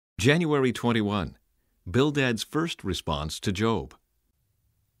January 21. Bildad's first response to Job.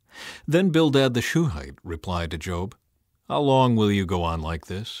 Then Bildad the Shuhite replied to Job, "How long will you go on like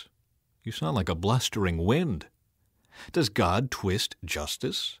this? You sound like a blustering wind. Does God twist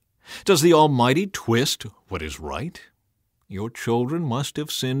justice? Does the Almighty twist what is right? Your children must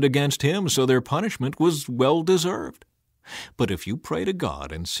have sinned against Him, so their punishment was well-deserved. But if you pray to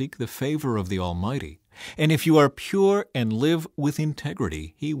God and seek the favor of the Almighty, and if you are pure and live with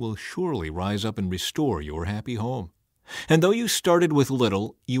integrity, He will surely rise up and restore your happy home. And though you started with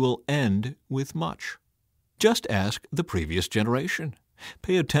little, you will end with much. Just ask the previous generation.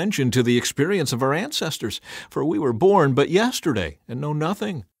 Pay attention to the experience of our ancestors, for we were born but yesterday and know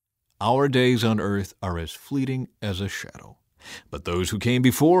nothing. Our days on earth are as fleeting as a shadow. But those who came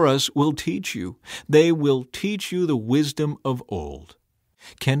before us will teach you. They will teach you the wisdom of old.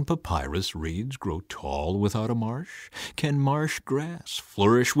 Can papyrus reeds grow tall without a marsh? Can marsh grass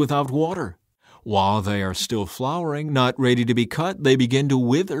flourish without water? While they are still flowering, not ready to be cut, they begin to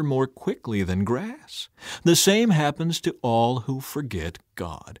wither more quickly than grass. The same happens to all who forget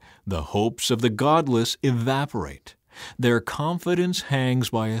God. The hopes of the godless evaporate. Their confidence hangs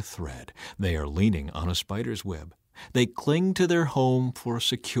by a thread. They are leaning on a spider's web. They cling to their home for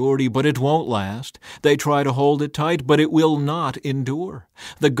security, but it won't last. They try to hold it tight, but it will not endure.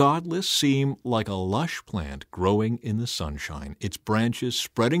 The godless seem like a lush plant growing in the sunshine, its branches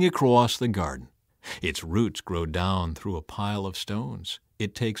spreading across the garden. Its roots grow down through a pile of stones.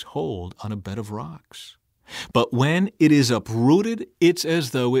 It takes hold on a bed of rocks. But when it is uprooted, it's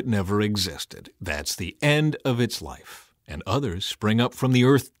as though it never existed. That's the end of its life, and others spring up from the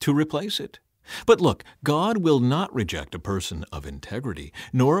earth to replace it. But look, God will not reject a person of integrity,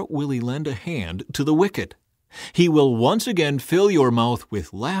 nor will He lend a hand to the wicked. He will once again fill your mouth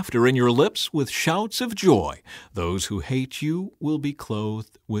with laughter and your lips with shouts of joy. Those who hate you will be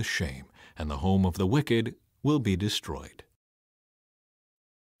clothed with shame, and the home of the wicked will be destroyed.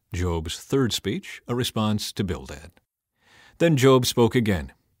 Job's third speech, a response to Bildad. Then Job spoke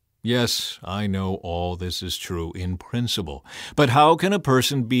again. Yes, I know all this is true in principle, but how can a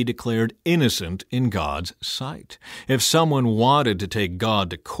person be declared innocent in God's sight? If someone wanted to take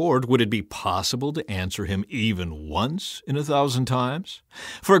God to court, would it be possible to answer Him even once in 1,000 times?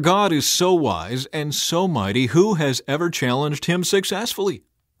 For God is so wise and so mighty, who has ever challenged Him successfully?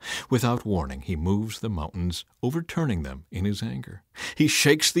 Without warning, He moves the mountains, overturning them in His anger. He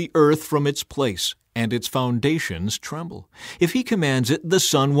shakes the earth from its place, and its foundations tremble. If He commands it, the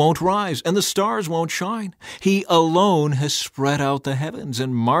sun won't rise, and the stars won't shine. He alone has spread out the heavens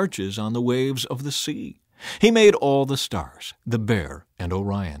and marches on the waves of the sea. He made all the stars, the Bear and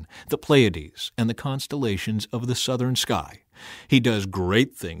Orion, the Pleiades, and the constellations of the southern sky. He does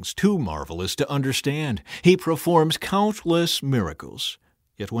great things too marvelous to understand. He performs countless miracles.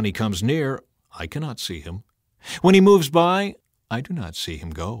 Yet when He comes near, I cannot see Him. When He moves by, I do not see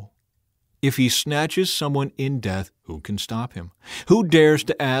Him go. If He snatches someone in death, who can stop Him? Who dares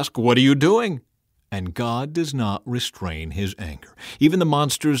to ask, "What are you doing?" And God does not restrain His anger. Even the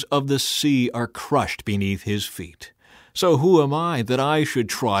monsters of the sea are crushed beneath His feet. So who am I that I should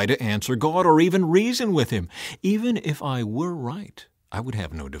try to answer God or even reason with Him? Even if I were right, I would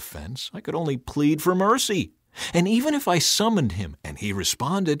have no defense. I could only plead for mercy. And even if I summoned Him and He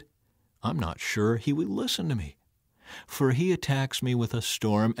responded, I'm not sure He would listen to me. For He attacks me with a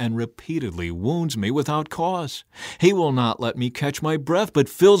storm and repeatedly wounds me without cause. He will not let me catch my breath, but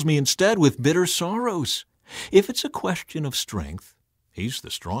fills me instead with bitter sorrows. If it's a question of strength, He's the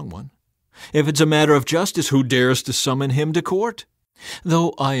strong one. If it's a matter of justice, who dares to summon Him to court?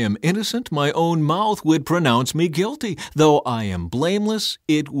 Though I am innocent, my own mouth would pronounce me guilty. Though I am blameless,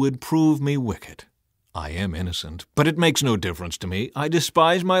 it would prove me wicked. I am innocent, but it makes no difference to me. I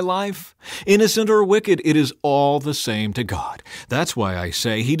despise my life. Innocent or wicked, it is all the same to God. That's why I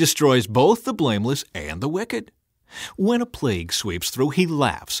say He destroys both the blameless and the wicked. When a plague sweeps through, He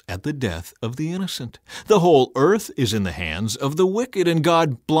laughs at the death of the innocent. The whole earth is in the hands of the wicked, and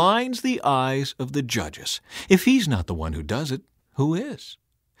God blinds the eyes of the judges. If He's not the one who does it, who is?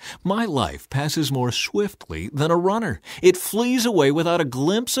 My life passes more swiftly than a runner. It flees away without a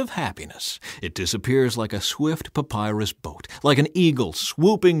glimpse of happiness. It disappears like a swift papyrus boat, like an eagle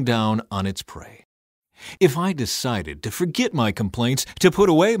swooping down on its prey. If I decided to forget my complaints, to put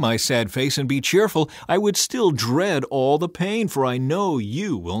away my sad face and be cheerful, I would still dread all the pain, for I know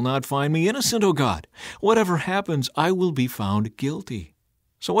You will not find me innocent, O God. Whatever happens, I will be found guilty.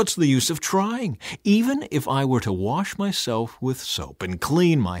 So what's the use of trying? Even if I were to wash myself with soap and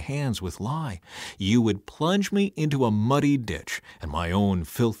clean my hands with lye, You would plunge me into a muddy ditch, and my own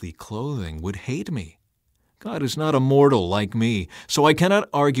filthy clothing would hate me. God is not a mortal like me, so I cannot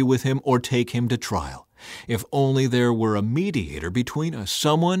argue with him or take him to trial. If only there were a mediator between us,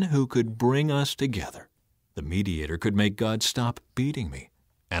 someone who could bring us together. The mediator could make God stop beating me,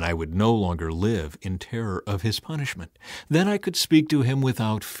 and I would no longer live in terror of his punishment. Then I could speak to him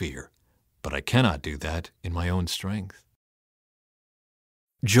without fear, but I cannot do that in my own strength.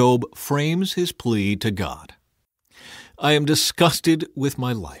 Job frames his plea to God. I am disgusted with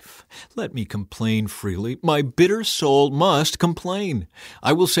my life. Let me complain freely. My bitter soul must complain.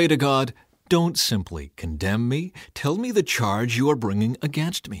 I will say to God, don't simply condemn me. Tell me the charge you are bringing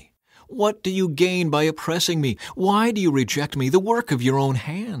against me. What do you gain by oppressing me? Why do you reject me, the work of your own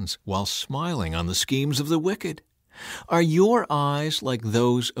hands, while smiling on the schemes of the wicked? Are your eyes like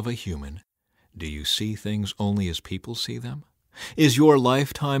those of a human? Do you see things only as people see them? Is your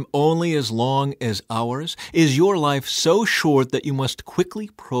lifetime only as long as ours? Is your life so short that you must quickly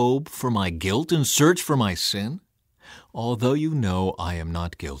probe for my guilt and search for my sin? Although you know I am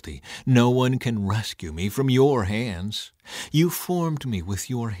not guilty, no one can rescue me from your hands. You formed me with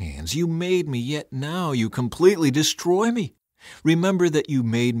your hands. You made me, yet now you completely destroy me. Remember that you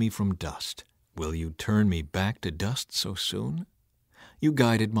made me from dust. Will you turn me back to dust so soon? You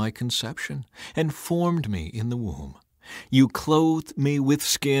guided my conception and formed me in the womb. You clothed me with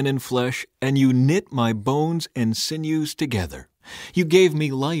skin and flesh, and you knit my bones and sinews together. You gave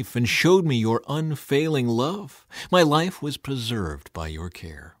me life and showed me your unfailing love. My life was preserved by your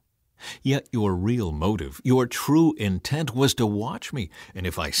care. Yet your real motive, your true intent was to watch me, and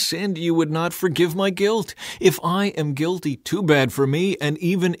if I sinned, you would not forgive my guilt. If I am guilty, too bad for me, and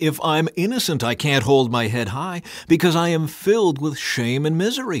even if I'm innocent, I can't hold my head high, because I am filled with shame and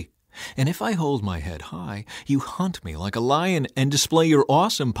misery. And if I hold my head high, you hunt me like a lion and display your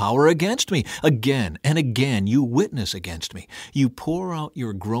awesome power against me. Again and again you witness against me. You pour out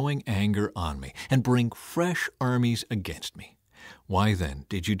your growing anger on me and bring fresh armies against me. Why then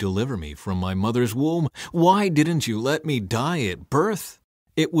did you deliver me from my mother's womb? Why didn't you let me die at birth?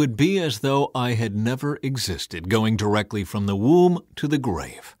 It would be as though I had never existed, going directly from the womb to the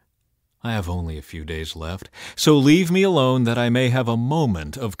grave. I have only a few days left, so leave me alone that I may have a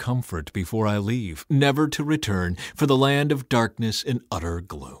moment of comfort before I leave, never to return, for the land of darkness and utter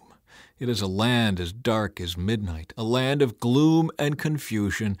gloom. It is a land as dark as midnight, a land of gloom and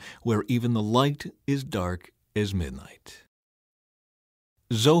confusion, where even the light is dark as midnight.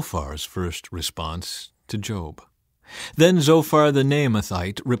 Zophar's first response to Job. Then Zophar the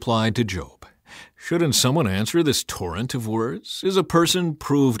Naamathite replied to Job, Shouldn't someone answer this torrent of words? Is a person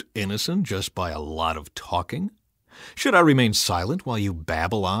proved innocent just by a lot of talking? Should I remain silent while you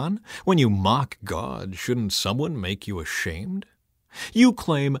babble on? When you mock God, shouldn't someone make you ashamed? You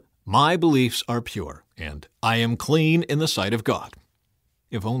claim, my beliefs are pure, and I am clean in the sight of God.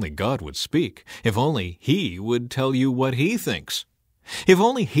 If only God would speak. If only He would tell you what He thinks. If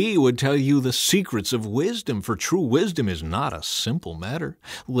only He would tell you the secrets of wisdom, for true wisdom is not a simple matter.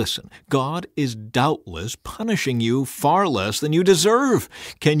 Listen, God is doubtless punishing you far less than you deserve.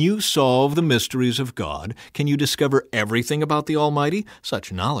 Can you solve the mysteries of God? Can you discover everything about the Almighty?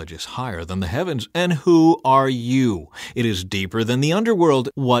 Such knowledge is higher than the heavens. And who are you? It is deeper than the underworld.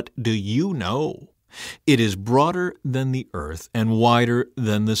 What do you know? It is broader than the earth and wider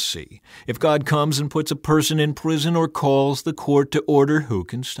than the sea. If God comes and puts a person in prison or calls the court to order, who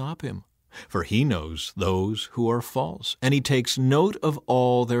can stop Him? For He knows those who are false, and He takes note of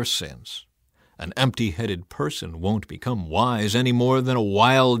all their sins. An empty-headed person won't become wise any more than a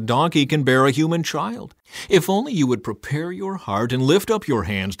wild donkey can bear a human child. If only you would prepare your heart and lift up your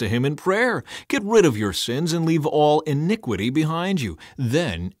hands to Him in prayer. Get rid of your sins and leave all iniquity behind you.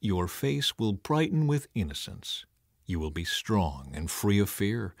 Then your face will brighten with innocence. You will be strong and free of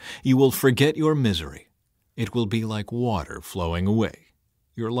fear. You will forget your misery. It will be like water flowing away.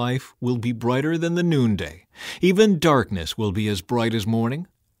 Your life will be brighter than the noonday. Even darkness will be as bright as morning.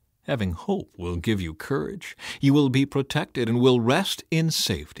 Having hope will give you courage. You will be protected and will rest in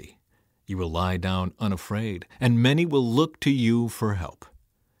safety. You will lie down unafraid, and many will look to you for help.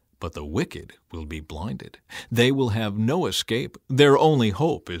 But the wicked will be blinded. They will have no escape. Their only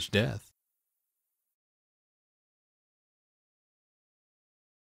hope is death.